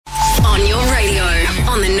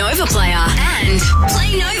Nova player and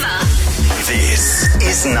play Nova. This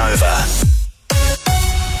is Nova.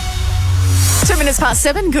 2 minutes past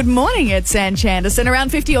 7. Good morning, it's Ann Chanderson. Around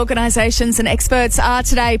 50 organisations and experts are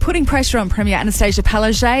today putting pressure on Premier Anastasia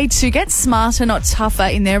Palaszczuk to get smarter, not tougher,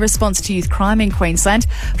 in their response to youth crime in Queensland,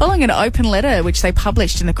 following an open letter which they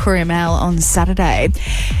published in the Courier Mail on Saturday.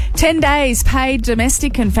 10 days paid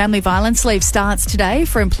domestic and family violence leave starts today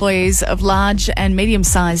for employees of large and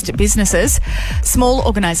medium-sized businesses. Small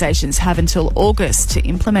organisations have until August to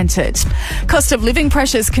implement it. Cost of living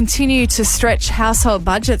pressures continue to stretch household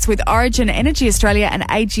budgets, with Origin Energy Australia and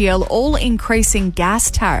AGL all increasing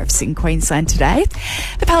gas tariffs in Queensland today.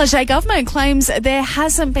 The Palaszczuk government claims there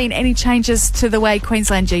hasn't been any changes to the way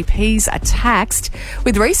Queensland GPs are taxed,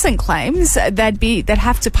 with recent claims that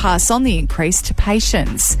have to pass on the increase to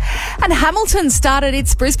patients. And Hamilton started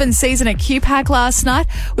its Brisbane season at QPAC last night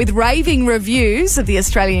with raving reviews of the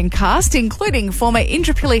Australian cast, including former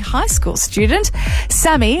Indooroopilly High School student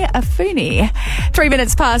Sammy Afuni. 3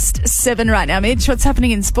 minutes past 7 right now, Mitch. What's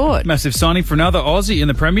happening in sport? Massive signing for another Aussie in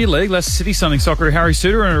the Premier League. Leicester City signing soccer Harry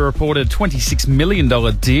Suter on a reported $26 million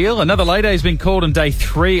deal. Another lay day has been called on day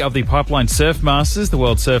 3 of the Pipeline Surf Masters. The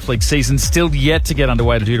World Surf League season still yet to get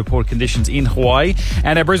underway due to poor conditions in Hawaii.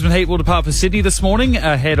 And our Brisbane Heat will depart for Sydney this morning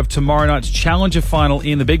ahead of tomorrow night's Challenger final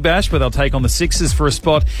in the Big Bash, where they'll take on the Sixers for a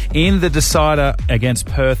spot in the decider against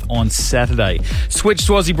Perth on Saturday. Switch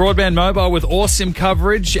to Aussie Broadband Mobile with awesome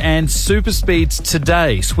coverage and super speeds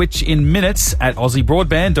today. Switch in minutes at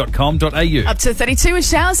aussiebroadband.com.au. Up to 32 with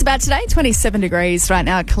showers about today, 27 degrees right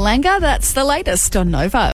now at Kalanga. That's the latest on Nova.